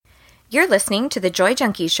You're listening to the Joy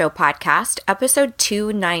Junkie Show podcast, episode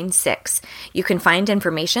 296. You can find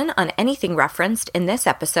information on anything referenced in this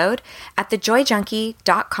episode at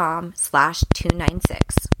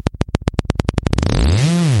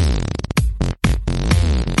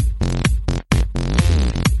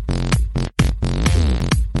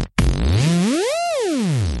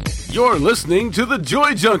You're listening to the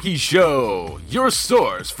Joy Junkie Show, your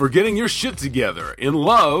source for getting your shit together in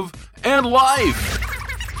love and life.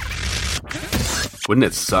 Wouldn't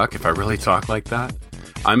it suck if I really talk like that?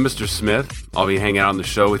 I'm Mr. Smith. I'll be hanging out on the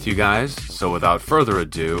show with you guys. So without further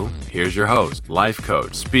ado, here's your host, life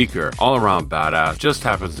coach, speaker, all-around badass, just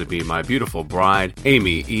happens to be my beautiful bride,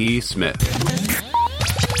 Amy E. Smith.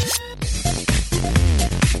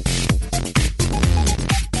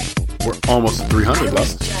 We're almost at 300, I love.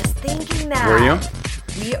 was just thinking that. Were you?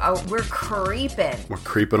 We're creeping. We're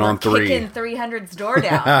creeping on three. Kicking 300's door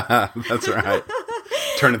down. That's right.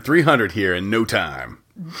 Turning 300 here in no time.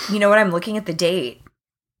 You know what? I'm looking at the date.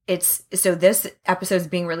 So this episode is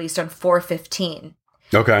being released on 4/15.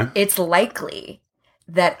 Okay. It's likely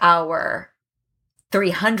that our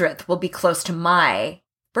 300th will be close to my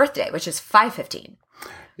birthday, which is 5/15.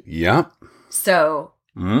 Yep. So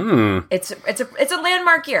it's a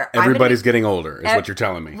landmark year. Everybody's getting older, is what you're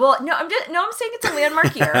telling me. Well, no, I'm saying it's a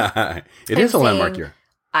landmark year. It is a landmark year.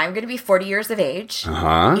 I'm going to be 40 years of age,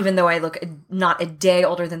 even though I look not a day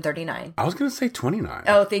older than 39. I was going to say 29.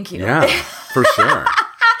 Oh, thank you. Yeah, for sure.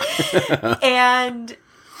 And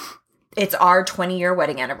it's our 20-year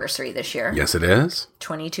wedding anniversary this year. Yes, it is.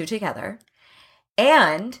 22 together.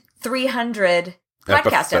 And 300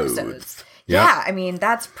 podcast episodes. Yep. Yeah, I mean,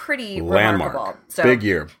 that's pretty landmark. Remarkable. So, big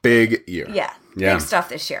year. Yeah, big stuff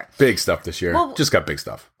this year. Big stuff this year. Well, just got big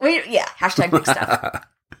stuff. Hashtag big stuff.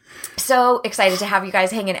 So excited to have you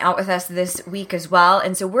guys hanging out with us this week as well.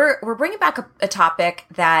 And so we're bringing back a topic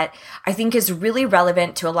that I think is really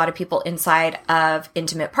relevant to a lot of people inside of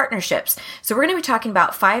intimate partnerships. So we're going to be talking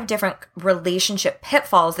about 5 different relationship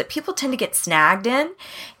pitfalls that people tend to get snagged in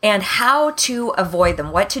and how to avoid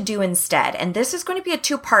them, what to do instead. And this is going to be a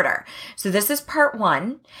 2-parter. So this is part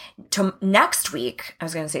 1. Next week, I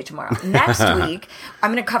was going to say tomorrow, next week,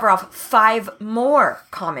 I'm going to cover off 5 more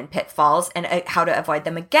common pitfalls and how to avoid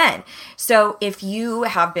them again. So if you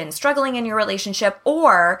have been struggling in your relationship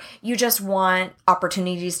or you just want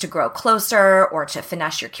opportunities to grow closer or to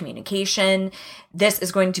finesse your communication, this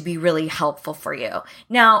is going to be really helpful for you.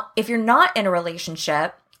 Now, if you're not in a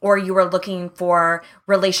relationship or you are looking for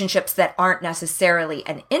relationships that aren't necessarily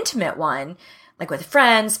an intimate one, like with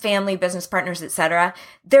friends, family, business partners, etc.,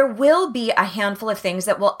 there will be a handful of things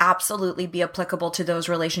that will absolutely be applicable to those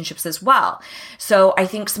relationships as well. So I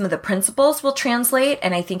think some of the principles will translate,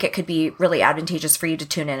 and I think it could be really advantageous for you to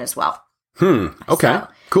tune in as well. Okay. So,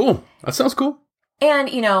 cool. That sounds cool. And,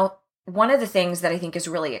 one of the things that I think is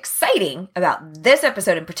really exciting about this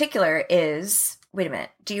episode in particular is, wait a minute,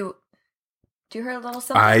 do you hear a little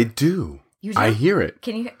something? I do. You do? I hear it.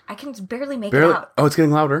 Can you? I can barely make it out. Oh, it's getting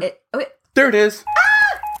louder. There it is.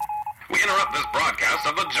 We interrupt this broadcast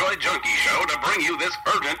of the Joy Junkie Show to bring you this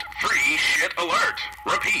urgent free shit alert.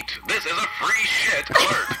 Repeat, this is a free shit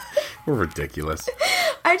alert. We're ridiculous.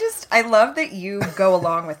 I love that you go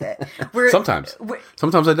along with it. Sometimes I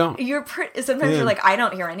don't. Sometimes you're like, I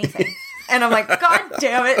don't hear anything. And I'm like, God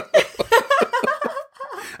damn it.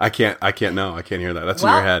 I can't hear that. That's in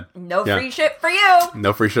your head. No free shit for you.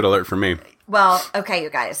 No free shit alert for me. Well, okay, you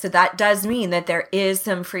guys. So that does mean that there is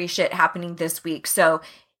some free shit happening this week. So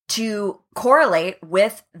to correlate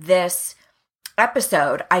with this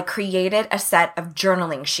episode, I created a set of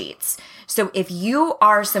journaling sheets. So if you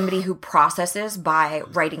are somebody who processes by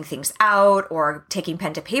writing things out or taking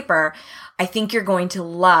pen to paper, I think you're going to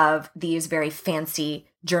love these very fancy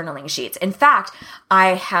journaling sheets. In fact,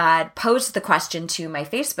 I had posed the question to my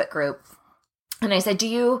Facebook group and I said, do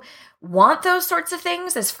you want those sorts of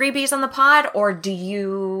things as freebies on the pod, or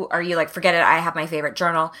are you like, forget it, I have my favorite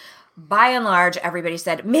journal? By and large, everybody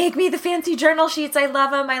said, make me the fancy journal sheets. I love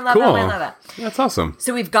them. I love them. I love it. That's awesome.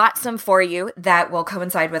 So we've got some for you that will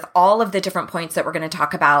coincide with all of the different points that we're going to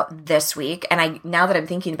talk about this week. And now that I'm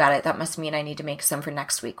thinking about it, that must mean I need to make some for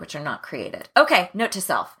next week, which are not created. Okay. Note to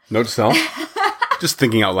self. Just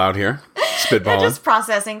thinking out loud here. Spitballing. Just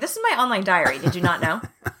processing. This is my online diary. Did you not know?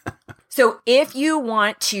 So if you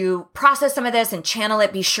want to process some of this and channel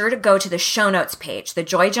it, be sure to go to the show notes page,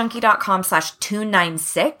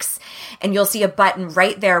 thejoyjunkie.com/296, and you'll see a button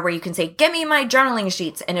right there where you can say, give me my journaling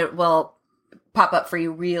sheets, and it will pop up for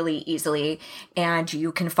you really easily, and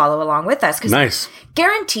you can follow along with us. Nice.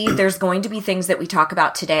 Guaranteed there's going to be things that we talk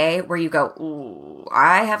about today where you go, ooh,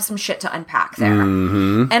 I have some shit to unpack there.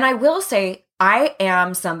 Mm-hmm. And I will say, I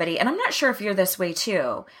am somebody, and I'm not sure if you're this way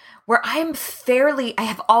too, where I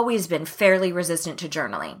have always been fairly resistant to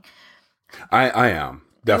journaling. I am.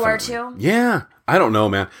 Definitely. You are too? Yeah. I don't know,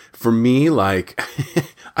 man. For me, like,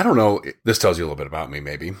 I don't know. This tells you a little bit about me,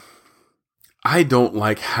 maybe. I don't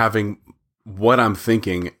like having what I'm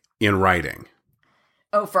thinking in writing.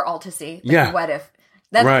 Oh, for all to see? Like, yeah. What if?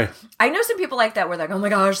 Right. I know some people like that where they're like, oh my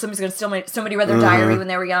gosh, somebody's going to steal somebody read their diary when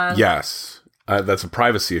they were young. Yes. That's a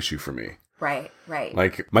privacy issue for me. Right.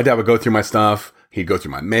 Like, my dad would go through my stuff. He'd go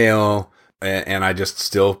through my mail. And I just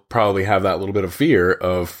still probably have that little bit of fear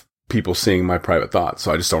of people seeing my private thoughts.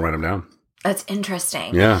 So I just don't write them down. That's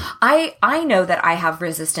interesting. Yeah. I know that I have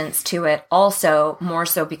resistance to it also more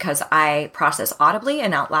so because I process audibly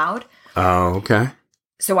and out loud. Oh, okay.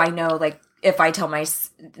 So I know, like, if I tell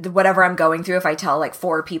whatever I'm going through, if I tell like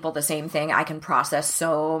 4 people the same thing, I can process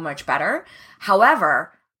so much better.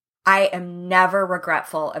 However, I am never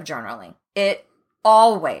regretful of journaling. It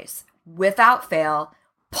always, without fail,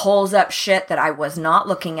 pulls up shit that I was not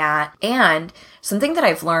looking at. And something that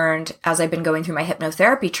I've learned as I've been going through my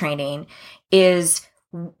hypnotherapy training is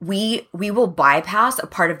we will bypass a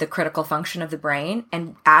part of the critical function of the brain.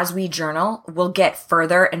 And as we journal, we'll get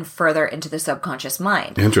further and further into the subconscious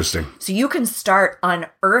mind. Interesting. So you can start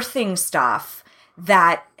unearthing stuff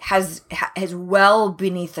that has well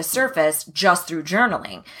beneath the surface just through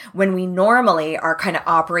journaling, when we normally are kind of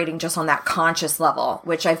operating just on that conscious level,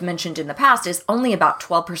 which I've mentioned in the past is only about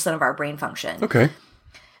 12% of our brain function. Okay.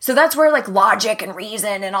 So that's where like logic and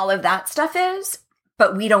reason and all of that stuff is.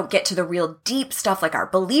 But we don't get to the real deep stuff like our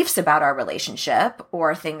beliefs about our relationship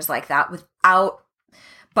or things like that without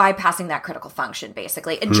bypassing that critical function,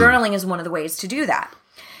 basically. And journaling is one of the ways to do that.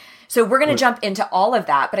 So we're going to jump into all of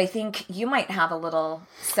that, but I think you might have a little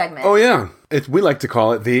segment. Oh, yeah. We like to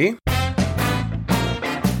call it the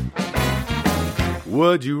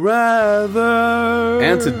Would You Rather.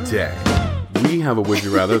 And today, we have a Would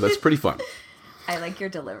You Rather that's pretty fun. I like your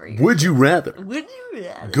delivery. Would you rather Would you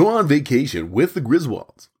rather go on vacation with the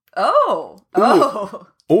Griswolds? Oh.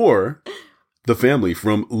 Or the family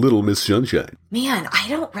from Little Miss Sunshine? Man, I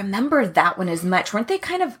don't remember that one as much. Weren't they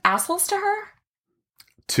kind of assholes to her?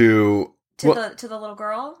 To the little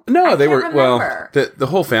girl? No, they were. Remember. Well, the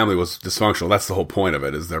whole family was dysfunctional. That's the whole point of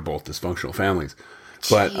it. Is they're both dysfunctional families.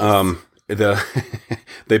 Jeez. But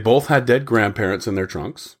they both had dead grandparents in their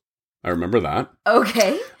trunks. I remember that.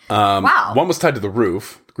 Okay. Wow. One was tied to the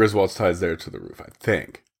roof. Griswold's ties there to the roof, I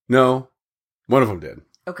think. No, one of them did.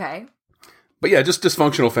 Okay. But yeah, just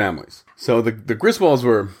dysfunctional families. So the Griswolds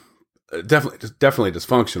were definitely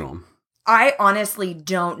dysfunctional. I honestly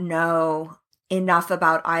don't know enough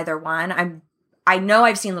about either one. I know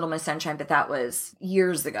I've seen Little Miss Sunshine, but that was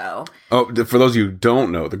years ago. Oh, for those of you who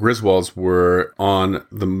don't know, the Griswolds were on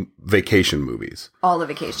the vacation movies. All the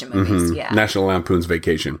vacation movies, yeah. National Lampoon's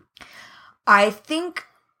Vacation. I think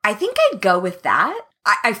I'd go with that.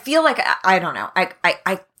 I feel like, I don't know.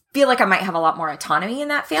 I feel like I might have a lot more autonomy in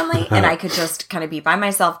that family and I could just kind of be by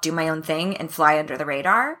myself, do my own thing and fly under the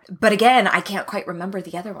radar. But again, I can't quite remember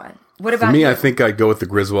the other one. What about For me, you? I think I'd go with the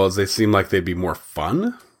Griswolds. They seem like they'd be more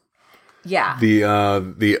fun. Yeah.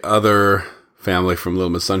 The other family from Little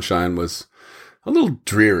Miss Sunshine was a little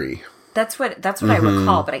dreary. That's what I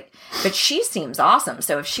recall, but she seems awesome.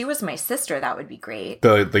 So if she was my sister, that would be great.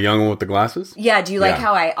 The young one with the glasses? Yeah, do you like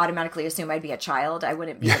how I automatically assume I'd be a child? I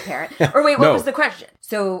wouldn't be a parent. Or wait, what was the question?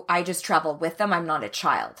 So I just travel with them, I'm not a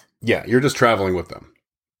child. Yeah, you're just traveling with them.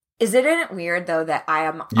 Isn't it weird though that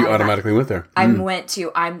I'm automatically went there? I'm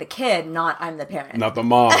the kid, not I'm the parent. Not the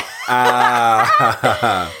mom.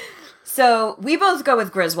 So we both go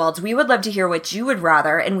with Griswolds. We would love to hear what you would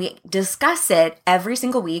rather, and we discuss it every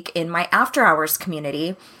single week in my After Hours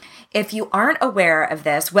community. If you aren't aware of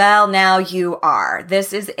this, well, now you are.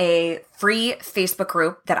 This is a free Facebook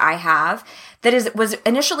group that I have that was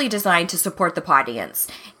initially designed to support the audience.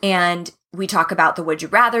 And we talk about the Would You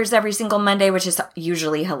Rathers every single Monday, which is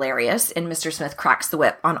usually hilarious. And Mr. Smith cracks the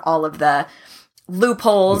whip on all of the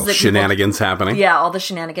loopholes. Shenanigans happening. Yeah, all the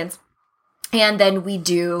shenanigans. And then we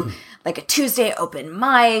do like a Tuesday open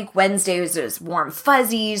mic. Wednesdays is warm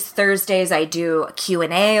fuzzies. Thursdays I do a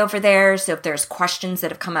Q&A over there. So if there's questions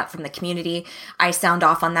that have come up from the community, I sound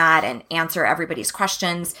off on that and answer everybody's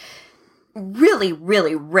questions. Really,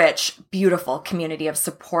 really rich, beautiful community of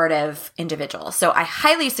supportive individuals. So I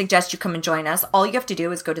highly suggest you come and join us. All you have to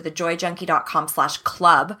do is go to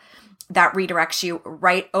thejoyjunkie.com/club. That redirects you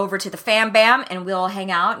right over to the Fam Bam, and we'll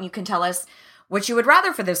hang out and you can tell us what you would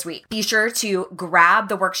rather for this week. Be sure to grab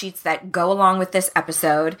the worksheets that go along with this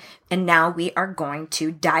episode. And now we are going to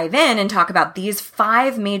dive in and talk about these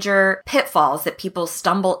 5 major pitfalls that people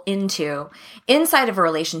stumble into inside of a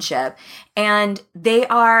relationship. And they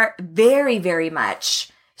are very, very much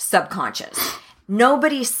subconscious.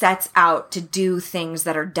 Nobody sets out to do things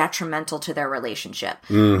that are detrimental to their relationship.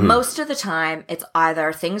 Mm-hmm. Most of the time, it's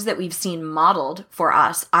either things that we've seen modeled for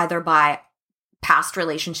us, either by past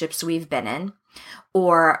relationships we've been in,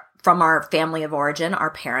 or from our family of origin, our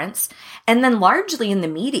parents, and then largely in the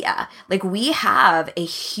media. Like, we have a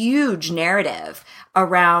huge narrative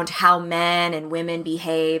around how men and women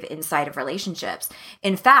behave inside of relationships.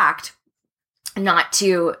 In fact, not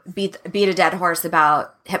to beat a dead horse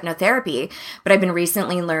about hypnotherapy, but I've been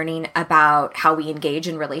recently learning about how we engage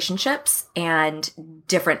in relationships and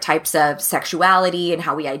different types of sexuality and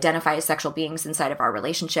how we identify as sexual beings inside of our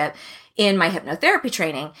relationship in my hypnotherapy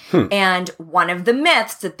training. And one of the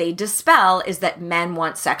myths that they dispel is that men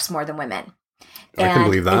want sex more than women. I can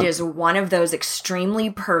believe that. It is one of those extremely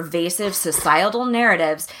pervasive societal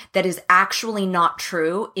narratives that is actually not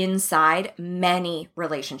true inside many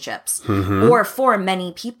relationships or for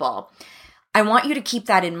many people. I want you to keep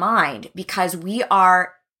that in mind, because we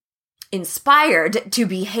are inspired to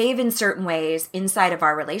behave in certain ways inside of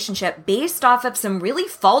our relationship based off of some really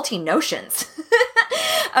faulty notions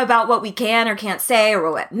about what we can or can't say,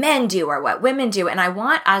 or what men do or what women do. And I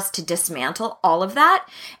want us to dismantle all of that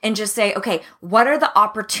and just say, okay, what are the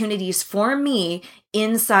opportunities for me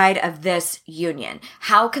inside of this union?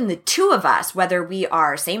 How can the two of us, whether we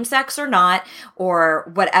are same sex or not,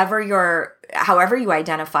 or however you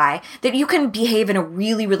identify, that you can behave in a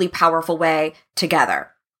really, really powerful way together?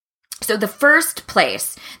 So the first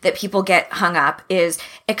place that people get hung up is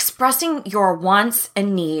expressing your wants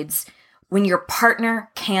and needs when your partner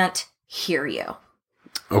can't hear you.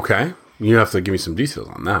 Okay. You have to give me some details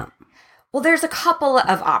on that. Well, there's a couple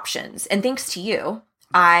of options. And thanks to you,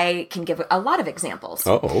 I can give a lot of examples.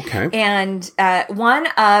 Oh, okay. And one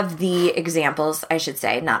of the examples, I should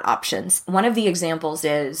say, not options, one of the examples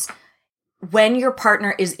is when your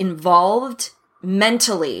partner is involved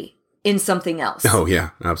mentally in something else. Oh,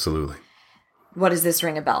 yeah, absolutely. What does this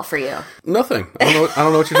ring a bell for you? Nothing. I don't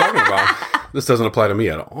know what you're talking about. This doesn't apply to me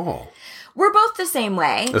at all. We're both the same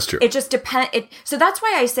way. That's true. It just depends. So that's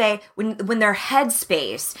why I say when their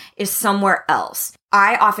headspace is somewhere else,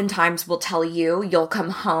 I oftentimes will tell you, you'll come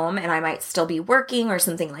home and I might still be working or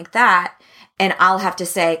something like that. And I'll have to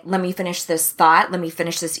say, let me finish this thought. Let me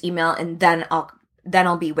finish this email. And then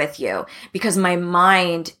I'll be with you, because my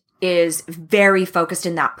mind is very focused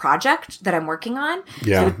in that project that I'm working on.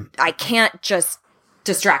 Yeah. So I can't just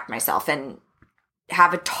distract myself and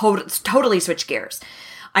have a totally switch gears.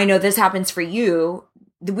 I know this happens for you.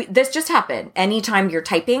 This just happened. Anytime you're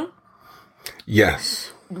typing.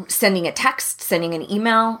 Yes. Sending a text, sending an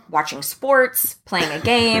email, watching sports, playing a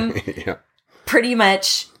game. Yeah. Pretty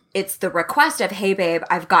much it's the request of, hey babe,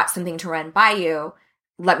 I've got something to run by you.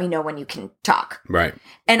 Let me know when you can talk. Right.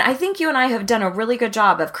 And I think you and I have done a really good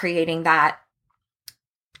job of creating that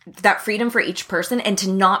freedom for each person, and to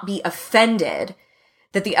not be offended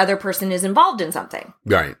that the other person is involved in something.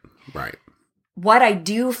 Right. Right. What I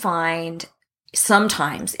do find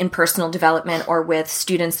sometimes in personal development or with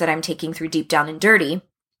students that I'm taking through Deep Down and Dirty,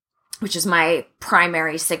 which is my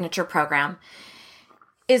primary signature program,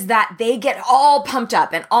 is that they get all pumped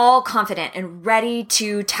up and all confident and ready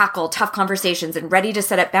to tackle tough conversations and ready to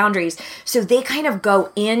set up boundaries. So they kind of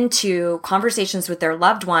go into conversations with their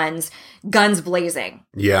loved ones, guns blazing.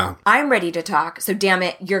 Yeah. I'm ready to talk, so damn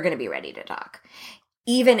it, you're going to be ready to talk.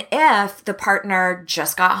 Even if the partner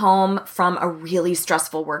just got home from a really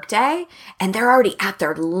stressful workday and they're already at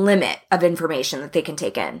their limit of information that they can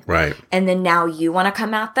take in. Right. And then now you want to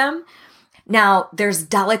come at them. Now, there's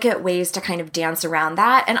delicate ways to kind of dance around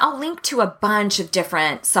that. And I'll link to a bunch of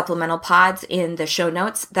different supplemental pods in the show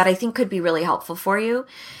notes that I think could be really helpful for you.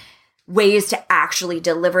 Ways to actually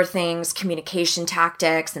deliver things, communication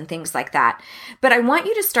tactics, and things like that. But I want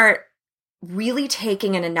you to start really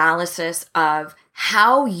taking an analysis of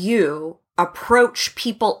how you approach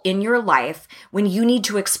people in your life when you need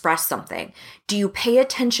to express something. Do you pay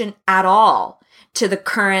attention at all to the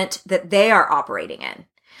current that they are operating in?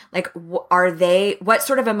 Like, what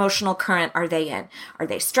sort of emotional current are they in? Are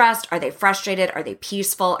they stressed? Are they frustrated? Are they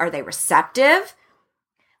peaceful? Are they receptive?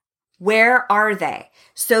 Where are they?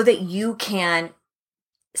 So that you can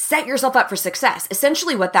set yourself up for success.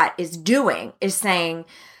 Essentially what that is doing is saying,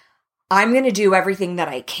 I'm going to do everything that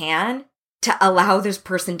I can to allow this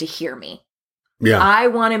person to hear me. Yeah. I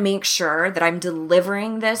want to make sure that I'm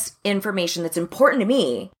delivering this information that's important to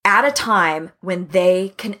me at a time when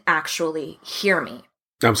they can actually hear me.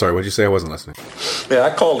 I'm sorry, what'd you say? I wasn't listening. Yeah,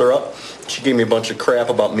 I called her up. She gave me a bunch of crap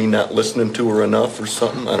about me not listening to her enough or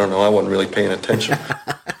something. I don't know. I wasn't really paying attention.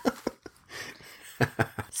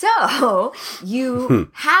 So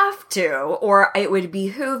you have to, or it would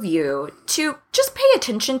behoove you to just pay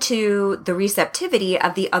attention to the receptivity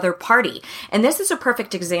of the other party. And this is a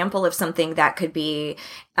perfect example of something that could be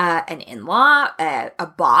an in-law,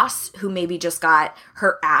 a boss who maybe just got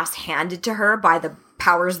her ass handed to her by the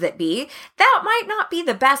powers that be. That might not be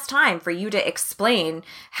the best time for you to explain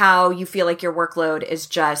how you feel like your workload is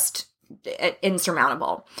just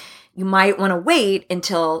insurmountable. You might want to wait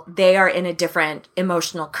until they are in a different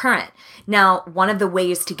emotional current. Now, one of the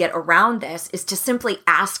ways to get around this is to simply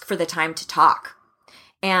ask for the time to talk.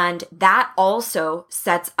 And that also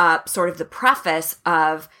sets up sort of the preface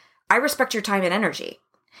of, I respect your time and energy.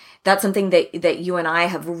 That's something that you and I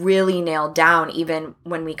have really nailed down even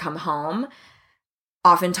when we come home.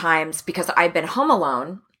 Oftentimes, because I've been home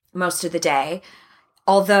alone most of the day,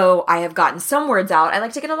 although I have gotten some words out, I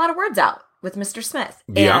like to get a lot of words out with Mr. Smith.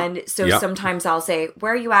 And so sometimes I'll say,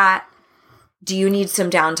 where are you at? Do you need some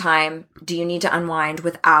downtime? Do you need to unwind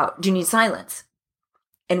do you need silence?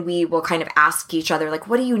 And we will kind of ask each other, like,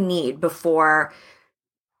 what do you need before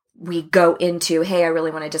we go into, hey, I really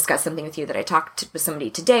want to discuss something with you that I talked with somebody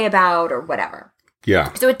today about or whatever.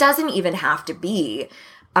 Yeah. So it doesn't even have to be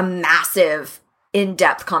a massive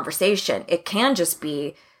in-depth conversation. It can just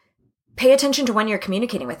be, pay attention to when you're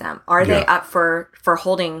communicating with them. Are they up for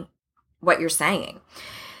holding what you're saying?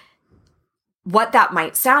 What that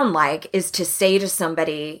might sound like is to say to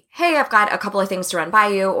somebody, hey, I've got a couple of things to run by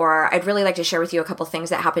you, or I'd really like to share with you a couple of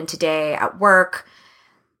things that happened today at work.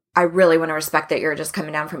 I really want to respect that you're just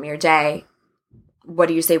coming down from your day. What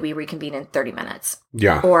do you say we reconvene in 30 minutes?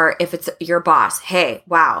 Yeah. Or if it's your boss, hey,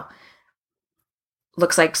 wow,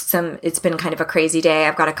 looks like it's been kind of a crazy day.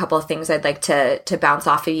 I've got a couple of things I'd like to bounce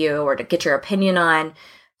off of you or to get your opinion on.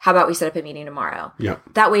 How about we set up a meeting tomorrow? Yeah.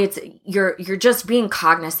 That way you're just being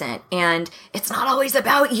cognizant, and it's not always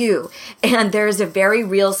about you. And there's a very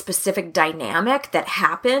real specific dynamic that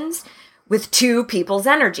happens with two people's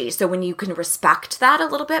energy. So when you can respect that a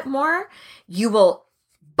little bit more, you will,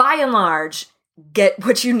 by and large, get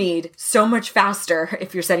what you need so much faster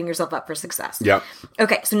if you're setting yourself up for success. Yeah.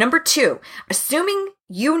 Okay, so number 2, assuming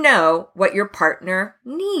you know what your partner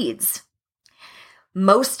needs.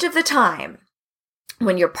 Most of the time,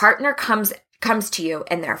 when your partner comes to you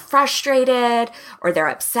and they're frustrated or they're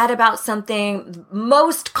upset about something,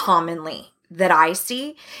 most commonly that I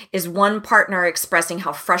see is one partner expressing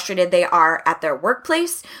how frustrated they are at their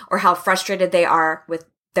workplace or how frustrated they are with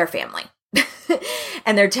their family.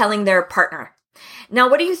 And they're telling their partner. Now,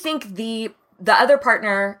 what do you think the other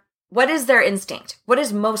partner, what is their instinct? What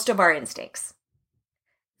is most of our instincts?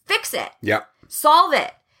 Fix it. Yeah. Solve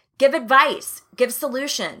it. Give advice. Give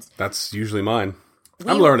solutions. That's usually mine.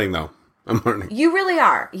 I'm learning, though. I'm learning. You really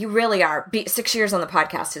are. You really are. 6 years on the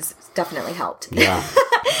podcast has definitely helped. Yeah.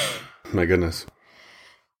 My goodness.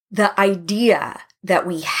 The idea that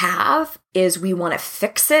we have is we want to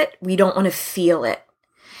fix it. We don't want to feel it.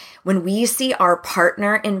 When we see our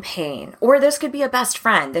partner in pain, or this could be a best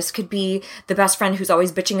friend, this could be the best friend who's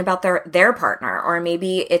always bitching about their partner, or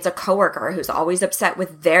maybe it's a coworker who's always upset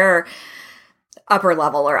with their upper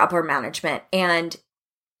level or upper management, and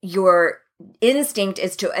your instinct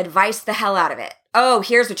is to advise the hell out of it. Oh,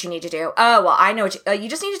 here's what you need to do. Oh, well, I know what you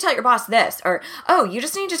just need to tell your boss this, or, oh, you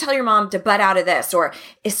just need to tell your mom to butt out of this, or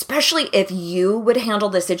especially if you would handle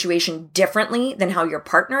the situation differently than how your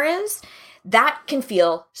partner is, that can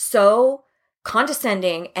feel so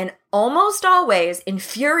condescending and almost always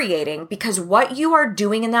infuriating, because what you are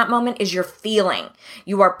doing in that moment is you're feeling.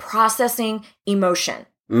 You are processing emotion.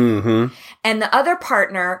 Mm-hmm. And the other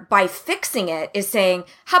partner, by fixing it, is saying,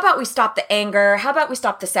 how about we stop the anger? How about we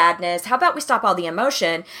stop the sadness? How about we stop all the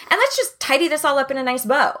emotion? And let's just tidy this all up in a nice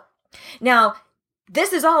bow. Now,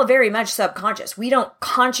 this is all very much subconscious. We don't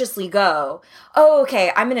consciously go, oh,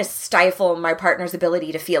 okay, I'm going to stifle my partner's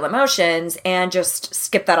ability to feel emotions and just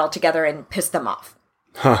skip that altogether and piss them off.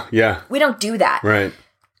 Huh, yeah. We don't do that. Right.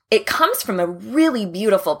 It comes from a really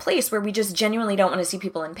beautiful place where we just genuinely don't want to see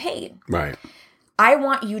people in pain. Right. I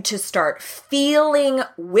want you to start feeling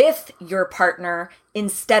with your partner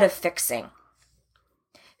instead of fixing.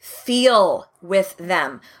 Feel with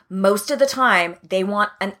them. Most of the time, they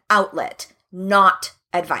want an outlet, not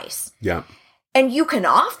advice. Yeah. And you can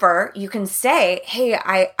say, hey,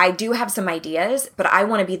 I do have some ideas, but I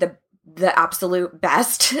want to be the absolute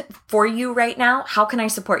best for you right now. How can I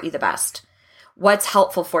support you the best? What's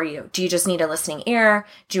helpful for you? Do you just need a listening ear?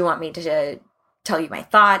 Do you want me to tell you my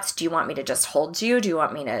thoughts? Do you want me to just hold you? Do you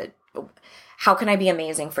want me to, how can I be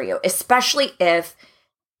amazing for you? Especially if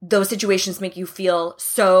those situations make you feel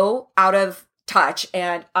so out of touch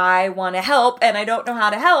and I want to help and I don't know how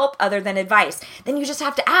to help other than advice. Then you just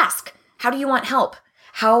have to ask, how do you want help?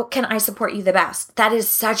 How can I support you the best? That is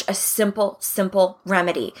such a simple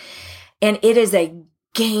remedy. And it is a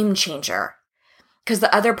game changer because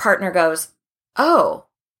the other partner goes, oh,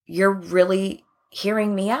 you're really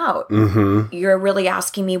hearing me out. Mm-hmm. You're really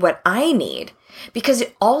asking me what I need. Because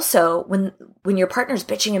it also, when your partner's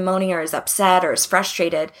bitching and moaning or is upset or is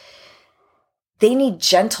frustrated, they need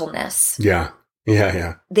gentleness. Yeah.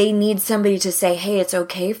 They need somebody to say, hey, it's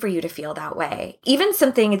okay for you to feel that way. Even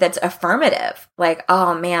something that's affirmative, like,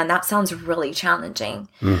 oh man, that sounds really challenging.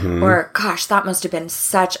 Mm-hmm. Or, gosh, that must have been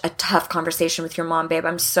such a tough conversation with your mom, babe.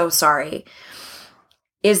 I'm so sorry.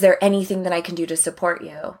 Is there anything that I can do to support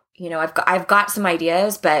you? You know, I've got some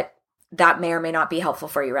ideas, but that may or may not be helpful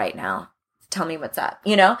for you right now. Tell me what's up,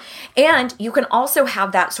 you know? And you can also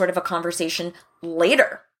have that sort of a conversation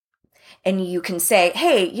later. And you can say,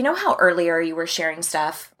 hey, you know how earlier you were sharing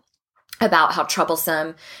stuff about how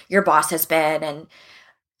troublesome your boss has been? And,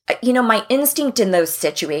 you know, my instinct in those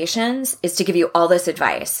situations is to give you all this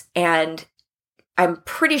advice. And I'm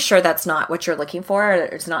pretty sure that's not what you're looking for, or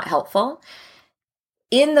it's not helpful.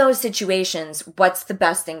 In those situations, what's the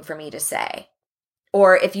best thing for me to say?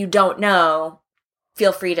 Or if you don't know,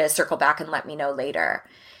 feel free to circle back and let me know later.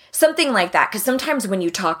 Something like that. Because sometimes when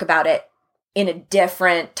you talk about it in a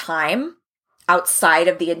different time outside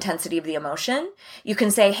of the intensity of the emotion, you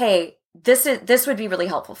can say, hey, this would be really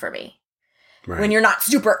helpful for me. Right. When you're not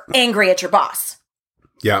super angry at your boss.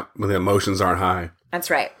 Yeah, when the emotions aren't high. That's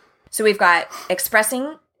right. So we've got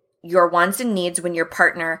expressing your wants and needs when your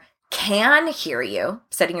partner can hear you,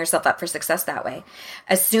 setting yourself up for success that way.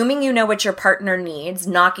 Assuming you know what your partner needs,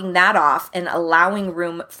 knocking that off and allowing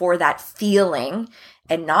room for that feeling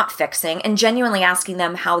and not fixing, and genuinely asking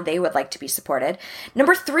them how they would like to be supported.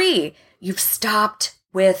 Number 3, you've stopped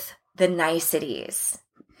with the niceties.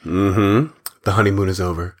 Mm-hmm. The honeymoon is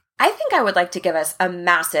over. I think I would like to give us a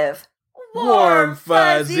massive Warm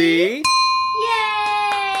fuzzy.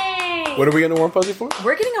 Yay! What are we getting a warm fuzzy for?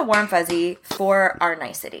 We're getting a warm fuzzy for our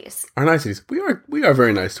niceties. Our niceties. We are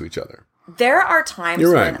very nice to each other. There are times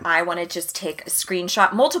You're right. when I want to just take a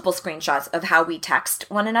screenshot, multiple screenshots of how we text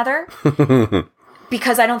one another.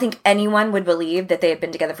 Because I don't think anyone would believe that they had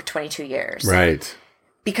been together for 22 years. Right.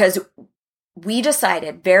 Because we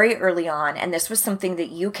decided very early on, and this was something that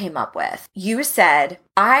you came up with. You said,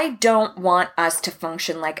 I don't want us to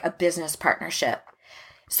function like a business partnership.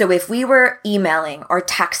 So if we were emailing or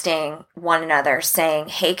texting one another saying,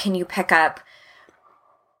 hey, can you pick up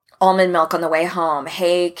almond milk on the way home?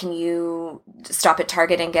 Hey, can you stop at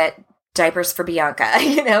Target and get diapers for Bianca?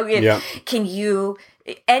 You know, Can you,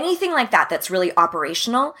 anything like that that's really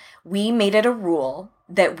operational, we made it a rule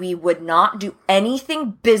that we would not do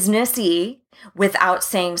anything businessy without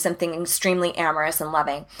saying something extremely amorous and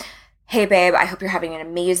loving. Hey, babe, I hope you're having an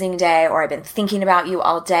amazing day, or I've been thinking about you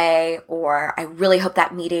all day, or I really hope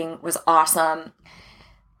that meeting was awesome.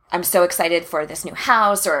 I'm so excited for this new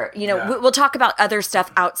house, or, you know, we'll talk about other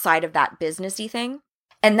stuff outside of that businessy thing.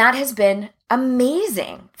 And that has been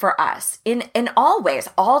amazing for us in all ways,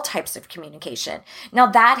 all types of communication. Now,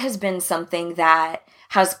 that has been something that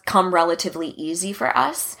has come relatively easy for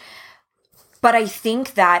us. But I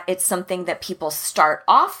think that it's something that people start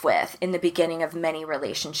off with in the beginning of many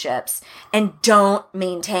relationships and don't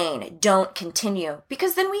maintain, don't continue.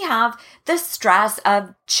 Because then we have the stress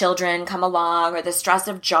of children come along, or the stress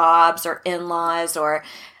of jobs or in-laws or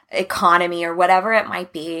economy or whatever it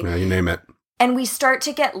might be. Yeah, you name it. And we start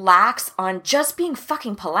to get lax on just being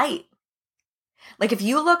fucking polite. Like, if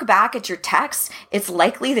you look back at your texts, it's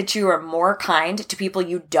likely that you are more kind to people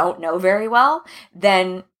you don't know very well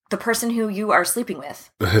than the person who you are sleeping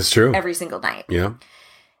with. That's true. Every single night. Yeah.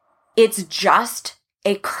 It's just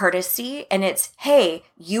a courtesy, and it's, hey,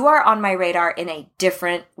 you are on my radar in a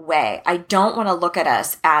different way. I don't want to look at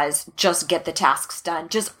us as just get the tasks done,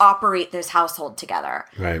 just operate this household together.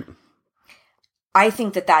 Right. I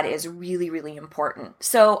think that that is really, really important.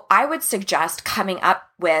 So I would suggest coming up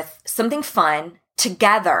with something fun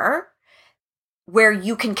together where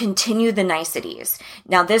you can continue the niceties.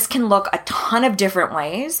 Now, this can look a ton of different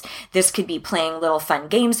ways. This could be playing little fun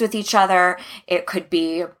games with each other. It could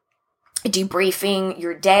be debriefing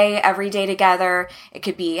your day every day together. It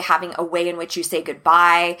could be having a way in which you say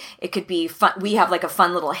goodbye. It could be fun. We have like a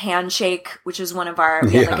fun little handshake, which is one of our,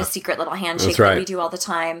 we have like a secret little handshake that we do all the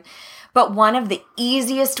time. But one of the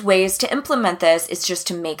easiest ways to implement this is just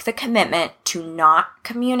to make the commitment to not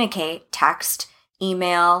communicate, text,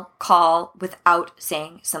 email, call without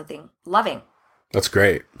saying something loving. That's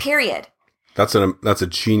great. Period. That's a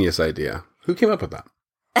genius idea. Who came up with that?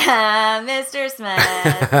 Mr.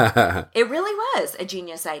 Smith. It really was a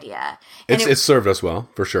genius idea. And it served us well,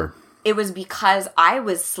 for sure. It was because I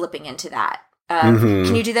was slipping into that.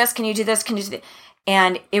 Can you do this? Can you do this? Can you do this?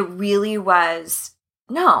 And it really was,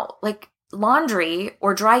 no, like laundry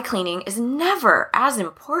or dry cleaning is never as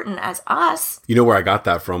important as us. You know where I got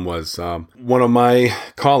that from was one of my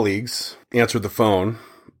colleagues answered the phone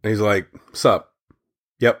and he's like, "Sup?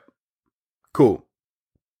 Yep. Cool.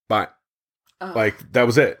 Bye." Oh. Like, that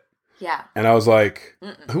was it. Yeah. And I was like,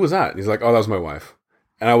 "Who was that?" And he's like, "Oh, that was my wife."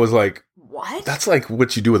 And I was like, "What?" That's like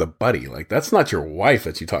what you do with a buddy. Like, that's not your wife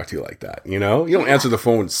that you talk to like that, you know? You don't answer the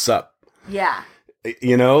phone, "Sup." Yeah.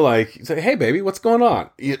 You know, like, you say, "Hey, baby, what's going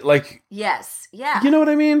on?" Like, yes. Yeah. You know what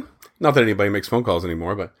I mean? Not that anybody makes phone calls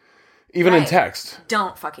anymore, but even in text.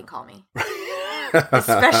 Don't fucking call me.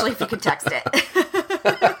 Especially if you can text it.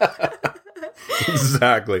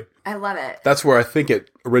 Exactly. I love it. That's where I think it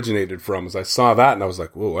originated from, is I saw that and I was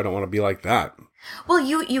like, whoa, I don't want to be like that. Well,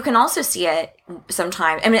 you can also see it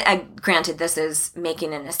sometimes. I mean, granted, this is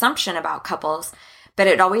making an assumption about couples, but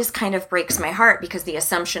it always kind of breaks my heart because the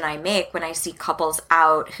assumption I make when I see couples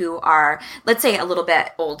out who are, let's say, a little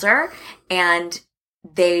bit older and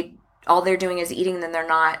all they're doing is eating and then they're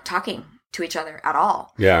not talking to each other at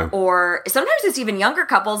all. Yeah. Or sometimes it's even younger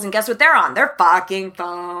couples and guess what they're on? Their fucking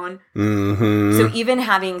phone. Mm-hmm. So even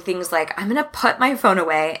having things like, I'm going to put my phone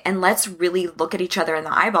away and let's really look at each other in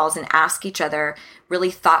the eyeballs and ask each other really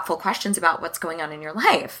thoughtful questions about what's going on in your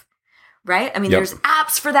life. Right? I mean, There's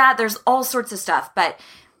apps for that. There's all sorts of stuff. But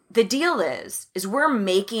the deal is we're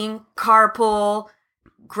making carpool,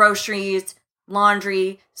 groceries,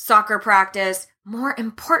 laundry, soccer practice more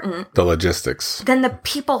important. The logistics. Than the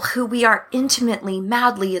people who we are intimately,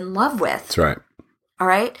 madly in love with. That's right. All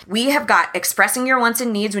right? We have got expressing your wants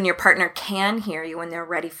and needs when your partner can hear you when they're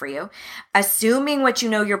ready for you. Assuming what you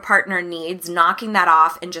know your partner needs, knocking that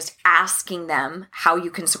off and just asking them how you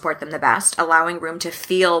can support them the best, allowing room to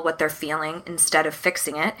feel what they're feeling instead of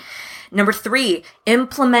fixing it. Number 3,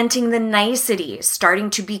 implementing the niceties, starting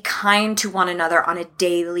to be kind to one another on a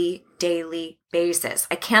daily basis.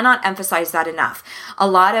 I cannot emphasize that enough. A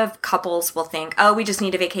lot of couples will think, oh, we just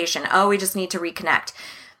need a vacation. Oh, we just need to reconnect.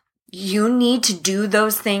 You need to do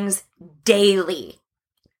those things daily.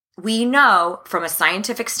 We know from a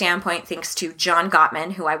scientific standpoint, thanks to John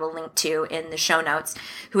Gottman, who I will link to in the show notes,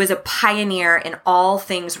 who is a pioneer in all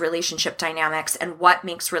things relationship dynamics and what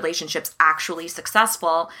makes relationships actually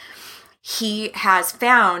successful. He has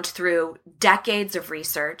found through decades of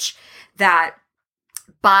research that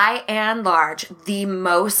by and large, the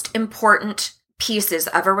most important pieces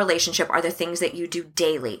of a relationship are the things that you do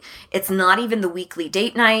daily. It's not even the weekly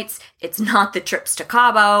date nights. It's not the trips to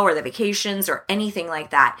Cabo or the vacations or anything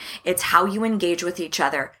like that. It's how you engage with each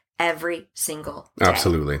other every single day.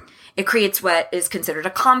 Absolutely. It creates what is considered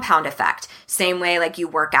a compound effect. Same way like you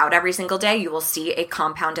work out every single day, you will see a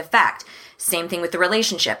compound effect. Same thing with the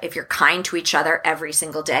relationship. If you're kind to each other every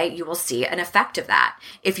single day, you will see an effect of that.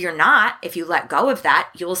 If you're not, if you let go of that,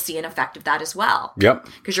 you will see an effect of that as well. Yep.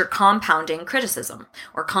 Because you're compounding criticism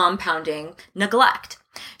or compounding neglect.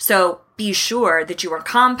 So be sure that you are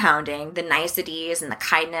compounding the niceties and the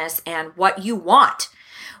kindness and what you want.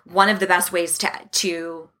 One of the best ways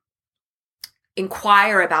to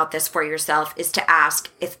inquire about this for yourself is to ask,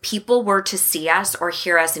 if people were to see us or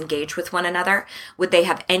hear us engage with one another, would they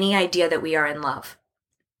have any idea that we are in love?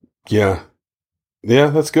 Yeah. Yeah,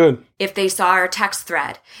 that's good. If they saw our text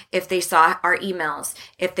thread, if they saw our emails,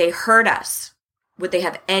 if they heard us, would they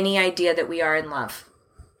have any idea that we are in love?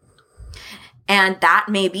 And that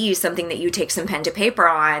may be something that you take some pen to paper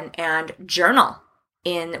on and journal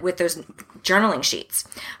with those journaling sheets.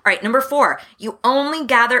 All right, number 4, you only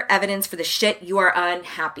gather evidence for the shit you are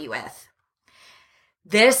unhappy with.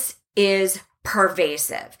 This is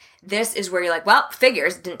pervasive. This is where you're like, well,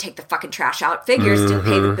 figures didn't take the fucking trash out. Figures didn't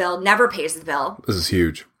pay the bill, never pays the bill. This is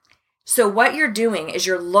huge. So what you're doing is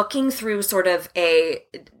you're looking through sort of a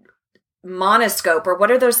monoscope, or what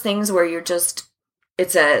are those things where you're just,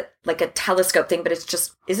 it's like a telescope thing, but it's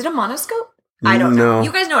just, is it a monoscope? I don't know.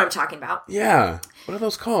 You guys know what I'm talking about. Yeah. What are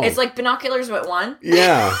those called? It's like binoculars but one.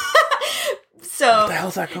 Yeah. So what the hell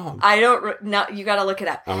is that called? I don't know. You got to look it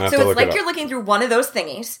up. So it's like you're looking through one of those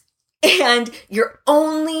thingies And you're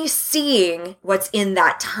only seeing what's in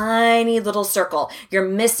that tiny little circle. You're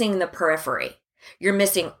missing the periphery. You're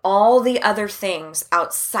missing all the other things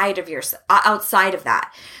outside of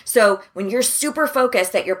that. So when you're super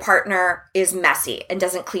focused that your partner is messy and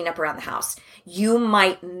doesn't clean up around the house, you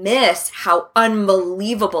might miss how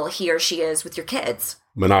unbelievable he or she is with your kids.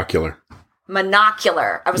 Monocular.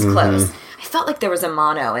 I was close. I felt like there was a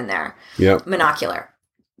mono in there. Yep. Monocular.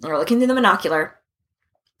 You're looking through the monocular.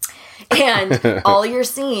 And all you're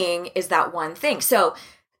seeing is that one thing. So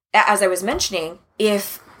as I was mentioning,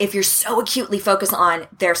 if you're so acutely focused on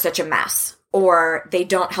they're such a mess or they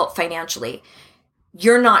don't help financially,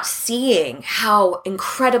 you're not seeing how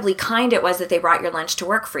incredibly kind it was that they brought your lunch to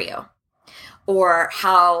work for you, or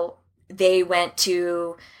how they went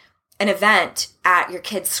to an event at your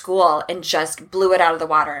kid's school and just blew it out of the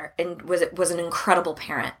water and was an incredible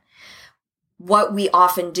parent. What we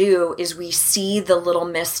often do is we see the little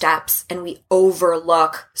missteps and we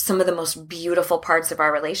overlook some of the most beautiful parts of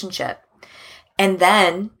our relationship. And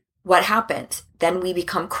then what happens? Then we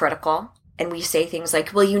become critical and we say things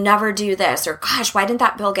like, well, you never do this, or gosh, why didn't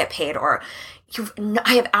that bill get paid? Or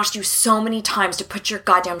I have asked you so many times to put your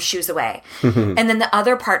goddamn shoes away. And then the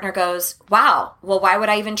other partner goes, wow, well, why would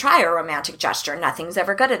I even try a romantic gesture? Nothing's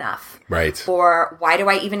ever good enough. Right. Or why do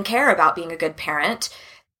I even care about being a good parent?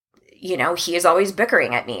 You know, he is always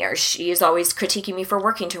bickering at me, or she is always critiquing me for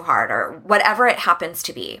working too hard, or whatever it happens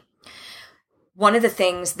to be. One of the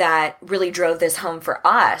things that really drove this home for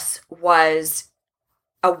us was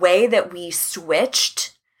a way that we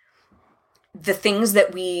switched the things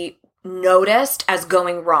that we noticed as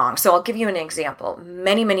going wrong. So I'll give you an example.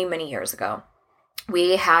 Many, many, many years ago,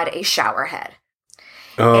 we had a shower head.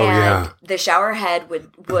 Oh, and yeah. The shower head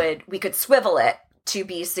we could swivel it to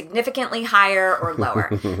be significantly higher or lower.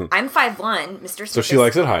 I'm 5'1", Mr. Smith. So she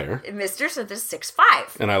likes it higher. Mr. Smith is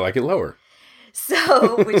 6'5". And I like it lower.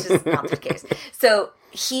 So, which is not the case. So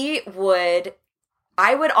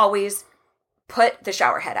I would always put the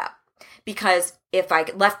shower head up, because if I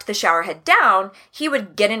left the shower head down, he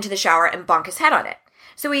would get into the shower and bonk his head on it.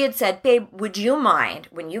 So he had said, babe, would you mind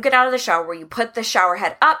when you get out of the shower where you put the shower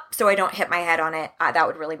head up so I don't hit my head on it? That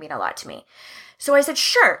would really mean a lot to me. So I said,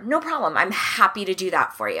 sure, no problem. I'm happy to do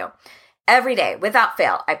that for you. Every day, without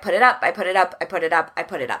fail, I put it up, I put it up, I put it up, I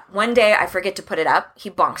put it up. One day I forget to put it up. He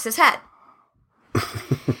bonks his head.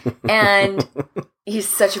 And he's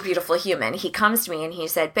such a beautiful human. He comes to me and he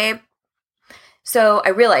said, babe, so I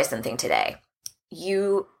realized something today.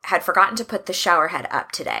 You had forgotten to put the shower head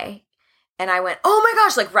up today. And I went, oh my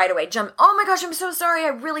gosh, like right away, jump. Oh my gosh, I'm so sorry. I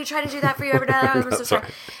really try to do that for you every day. I'm so sorry.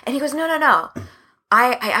 And he goes, no.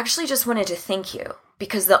 I actually just wanted to thank you,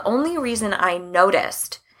 because the only reason I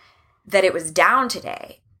noticed that it was down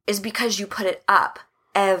today is because you put it up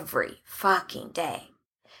every fucking day.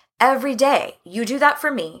 Every day. You do that for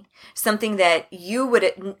me, something that you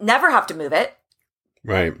would never have to move it.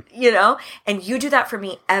 Right. You know, and you do that for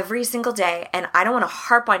me every single day. And I don't want to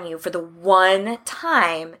harp on you for the one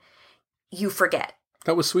time you forget.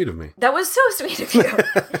 That was sweet of me. That was so sweet of you.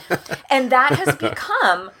 And that has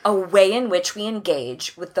become a way in which we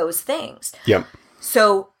engage with those things. Yep.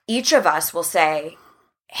 So each of us will say,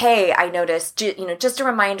 hey, I noticed, just a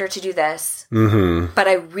reminder to do this. Mm-hmm. But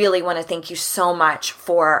I really want to thank you so much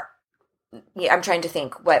for, I'm trying to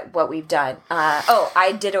think what we've done.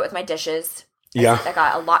 I did it with my dishes. Yeah. I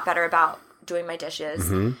got a lot better about doing my dishes.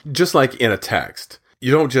 Mm-hmm. Just like in a text.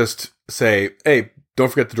 You don't just say, hey, don't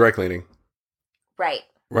forget the dry cleaning. Right.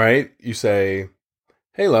 Right? You say,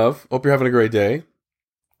 hey, love, hope you're having a great day.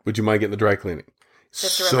 Would you mind getting the dry cleaning?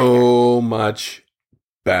 So much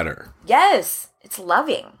better. Yes. It's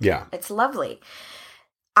loving. Yeah. It's lovely.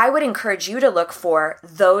 I would encourage you to look for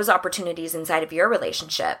those opportunities inside of your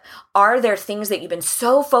relationship. Are there things that you've been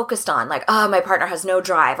so focused on, like, oh, my partner has no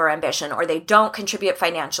drive or ambition, or they don't contribute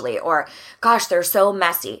financially, or gosh, they're so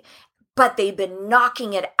messy, but they've been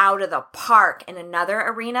knocking it out of the park in another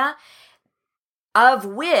arena of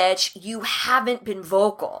which you haven't been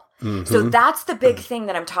vocal. Mm-hmm. So that's the big thing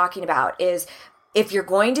that I'm talking about is, if you're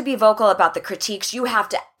going to be vocal about the critiques, you have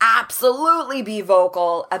to absolutely be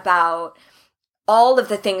vocal about all of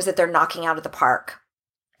the things that they're knocking out of the park.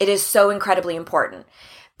 It is so incredibly important,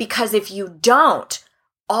 because if you don't,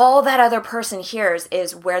 all that other person hears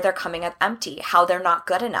is where they're coming up empty, how they're not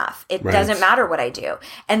good enough. It doesn't matter what I do.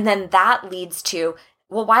 And then that leads to,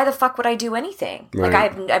 well, why the fuck would I do anything? Right.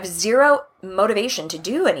 Like I have zero motivation to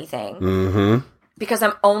do anything because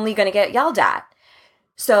I'm only going to get yelled at.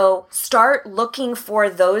 So start looking for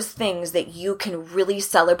those things that you can really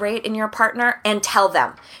celebrate in your partner and tell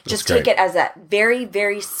them. Just take it as a very,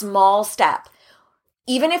 very small step.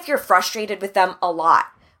 Even if you're frustrated with them a lot,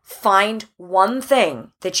 Find one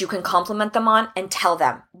thing that you can compliment them on and tell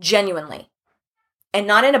them genuinely. And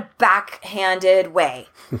not in a backhanded way.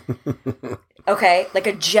 Okay? Like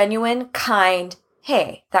a genuine, kind,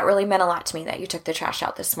 hey, that really meant a lot to me that you took the trash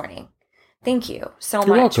out this morning. Thank you so much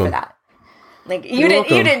welcome. for that. Like you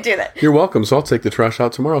didn't do that. You're welcome. So I'll take the trash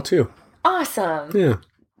out tomorrow too. Awesome. Yeah.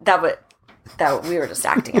 That we were just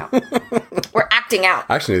acting out. We're acting out.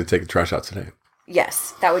 I actually need to take the trash out today.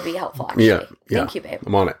 Yes, that would be helpful actually. Yeah. Thank you, babe.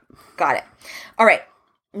 I'm on it. Got it. All right.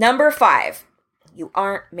 Number 5. You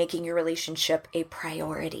aren't making your relationship a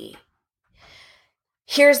priority.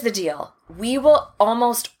 Here's the deal. We will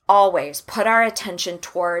almost always put our attention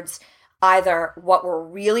towards either what we're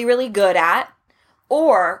really, really good at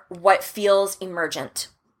or what feels emergent.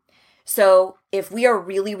 So if we are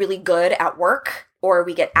really, really good at work, or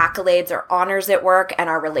we get accolades or honors at work and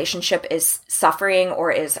our relationship is suffering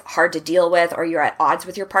or is hard to deal with, or you're at odds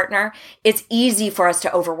with your partner, it's easy for us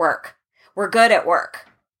to overwork. We're good at work.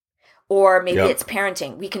 Or maybe it's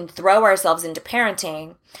parenting. We can throw ourselves into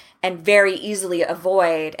parenting and very easily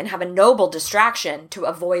avoid and have a noble distraction to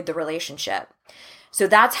avoid the relationship. So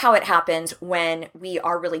that's how it happens when we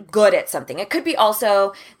are really good at something. It could be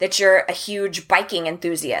also that you're a huge biking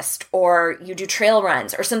enthusiast, or you do trail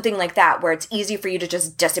runs or something like that, where it's easy for you to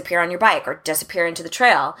just disappear on your bike or disappear into the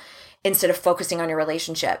trail instead of focusing on your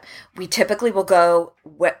relationship. We typically will go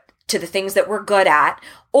to the things that we're good at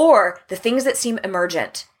or the things that seem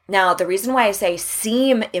emergent. Now, the reason why I say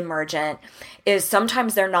seem emergent is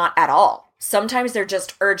sometimes they're not at all. Sometimes they're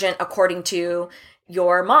just urgent according to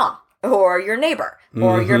your mom or your neighbor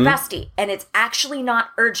or your bestie. And it's actually not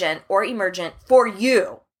urgent or emergent for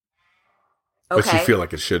you. Okay? But you feel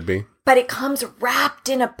like it should be. But it comes wrapped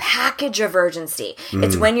in a package of urgency.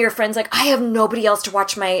 It's when your friend's like, I have nobody else to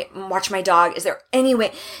watch my dog. Is there any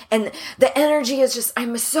way? And the energy is just,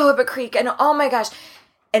 I'm so up a creek and oh my gosh.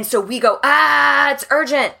 And so we go, it's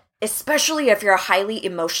urgent. Especially if you're highly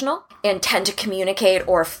emotional and tend to communicate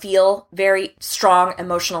or feel very strong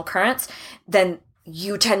emotional currents, then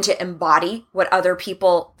you tend to embody what other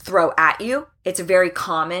people throw at you. It's very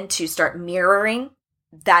common to start mirroring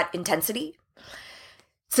that intensity.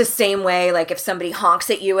 It's the same way, like if somebody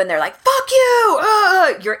honks at you and they're like, fuck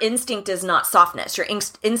you, your instinct is not softness. Your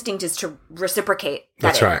instinct is to reciprocate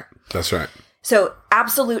that. That's right. So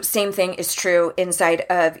absolute same thing is true inside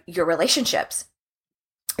of your relationships.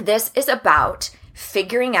 This is about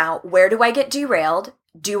figuring out, where do I get derailed?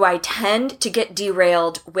 Do I tend to get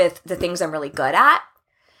derailed with the things I'm really good at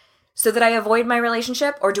so that I avoid my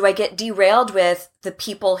relationship? Or do I get derailed with the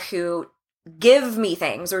people who give me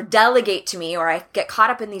things or delegate to me, or I get caught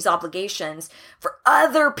up in these obligations for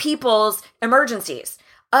other people's emergencies,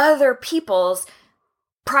 other people's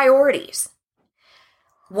priorities?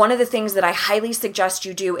 One of the things that I highly suggest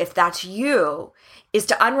you do, if that's you, is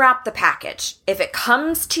to unwrap the package. If it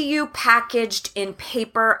comes to you packaged in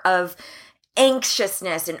paper of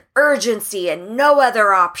anxiousness and urgency and no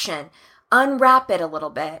other option, unwrap it a little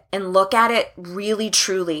bit and look at it really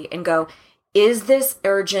truly and go, is this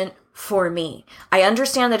urgent for me? I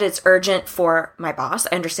understand that it's urgent for my boss.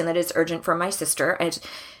 I understand that it's urgent for my sister.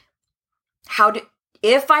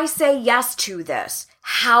 If I say yes to this,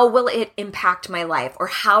 how will it impact my life? Or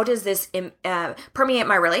how does this permeate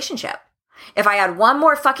my relationship? If I add one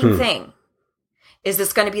more fucking thing, is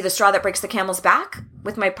this going to be the straw that breaks the camel's back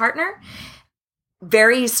with my partner?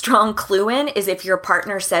 Very strong clue in is if your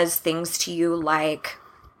partner says things to you like,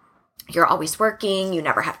 you're always working, you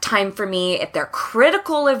never have time for me. If they're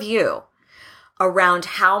critical of you around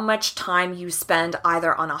how much time you spend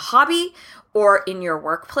either on a hobby or in your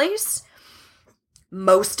workplace,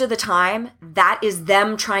 most of the time, that is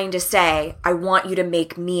them trying to say, I want you to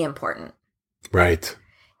make me important. Right.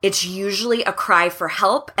 It's usually a cry for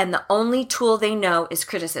help, and the only tool they know is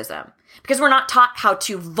criticism, because we're not taught how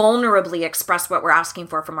to vulnerably express what we're asking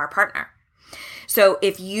for from our partner. So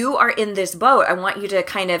if you are in this boat, I want you to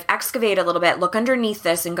kind of excavate a little bit, look underneath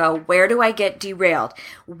this and go, where do I get derailed?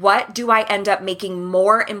 What do I end up making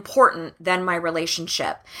more important than my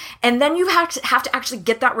relationship? And then you have to actually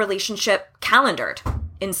get that relationship calendared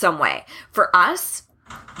in some way. For us,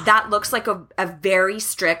 that looks like a very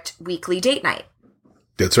strict weekly date night.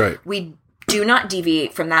 That's right. We do not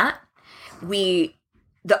deviate from that. The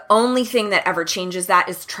only thing that ever changes that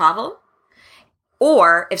is travel.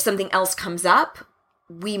 Or if something else comes up,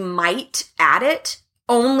 we might add it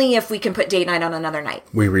only if we can put date night on another night.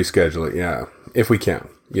 We reschedule it, yeah. If we can,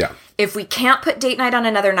 yeah. If we can't put date night on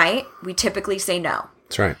another night, we typically say no.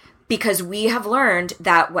 That's right. Because we have learned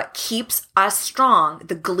that what keeps us strong,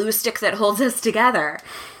 the glue stick that holds us together,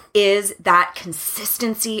 is that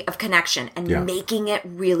consistency of connection and making it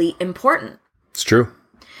really important. It's true.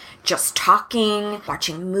 just talking,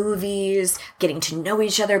 watching movies, getting to know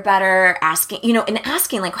each other better, asking,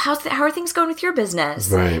 like, how are things going with your business?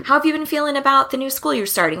 Right. How have you been feeling about the new school you're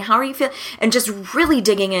starting? How are you feeling? And just really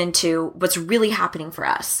digging into what's really happening for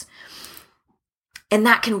us. And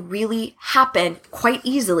that can really happen quite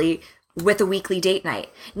easily with a weekly date night.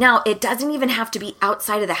 Now, it doesn't even have to be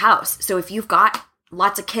outside of the house. So if you've got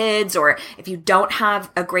lots of kids, or if you don't have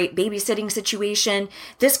a great babysitting situation,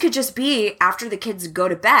 this could just be after the kids go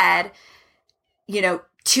to bed,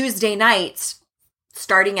 Tuesday nights,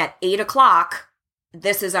 starting at 8:00,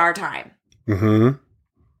 this is our time. Mm-hmm.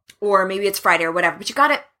 Or maybe it's Friday or whatever, but you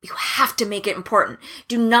have to make it important.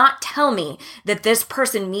 Do not tell me that this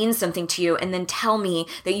person means something to you and then tell me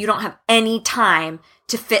that you don't have any time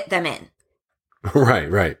to fit them in.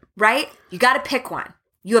 Right. Right? You got to pick one.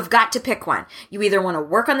 You have got to pick one. You either want to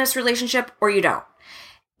work on this relationship or you don't.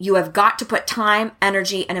 You have got to put time,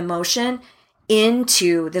 energy, and emotion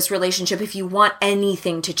into this relationship if you want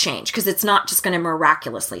anything to change, because it's not just going to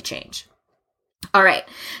miraculously change. All right,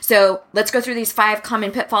 so let's go through these 5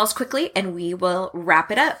 common pitfalls quickly and we will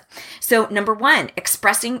wrap it up. So number 1,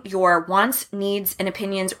 expressing your wants, needs, and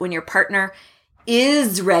opinions when your partner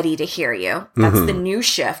is ready to hear you. That's the new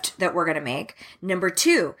shift that we're going to make. Number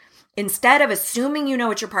 2, instead of assuming you know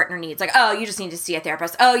what your partner needs, like, oh, you just need to see a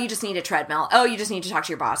therapist. Oh, you just need a treadmill. Oh, you just need to talk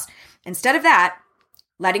to your boss. Instead of that,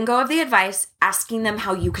 letting go of the advice, asking them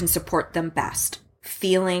how you can support them best.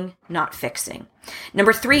 Feeling, not fixing.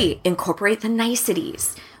 Number 3, incorporate the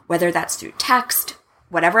niceties, whether that's through text,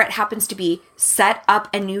 whatever it happens to be. Set up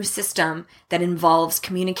a new system that involves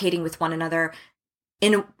communicating with one another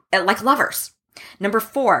like lovers. Number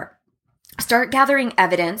 4, start gathering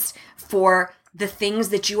evidence for the things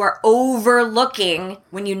that you are overlooking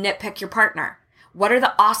when you nitpick your partner. What are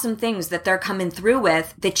the awesome things that they're coming through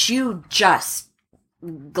with that you just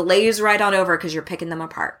glaze right on over because you're picking them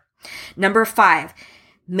apart? Number 5,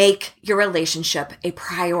 make your relationship a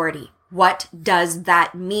priority. What does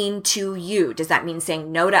that mean to you? Does that mean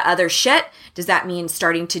saying no to other shit? Does that mean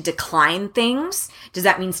starting to decline things? Does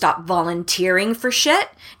that mean stop volunteering for shit?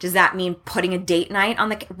 Does that mean putting a date night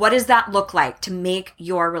on what does that look like to make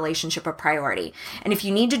your relationship a priority? And if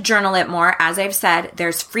you need to journal it more, as I've said,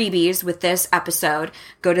 there's freebies with this episode.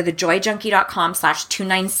 Go to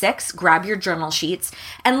thejoyjunkie.com/296, grab your journal sheets,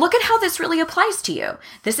 and look at how this really applies to you.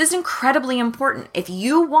 This is incredibly important. If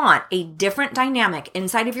you want a different dynamic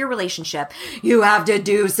inside of your relationship, you have to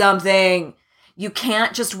do something. You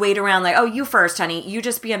can't just wait around like, oh, you first, honey. You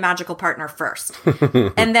just be a magical partner first.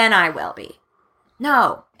 And then I will be.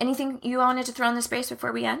 No. Anything you wanted to throw in the space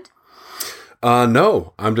before we end?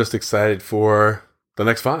 No. I'm just excited for the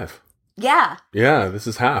next 5. Yeah. Yeah, this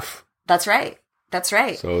is half. That's right.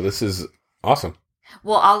 So this is awesome.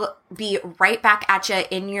 Well, I'll be right back at you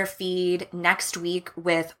in your feed next week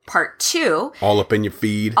with part 2. All up in your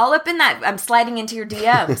feed. All up in that. I'm sliding into your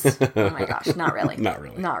DMs. Oh my gosh. Not really. Not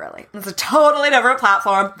really. It's a totally different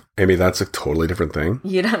platform. Amy, that's a totally different thing.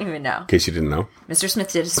 You don't even know. In case you didn't know. Mr.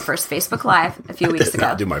 Smith did his first Facebook Live a few weeks ago. I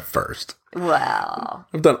did not do my first. Well.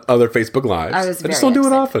 I've done other Facebook Lives. I just don't do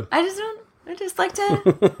it often.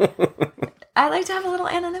 I like to have a little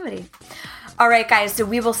anonymity. All right, guys, so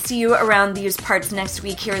we will see you around these parts next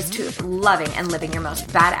week. Here's to loving and living your most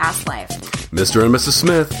badass life. Mr. and Mrs.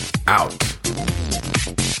 Smith, out.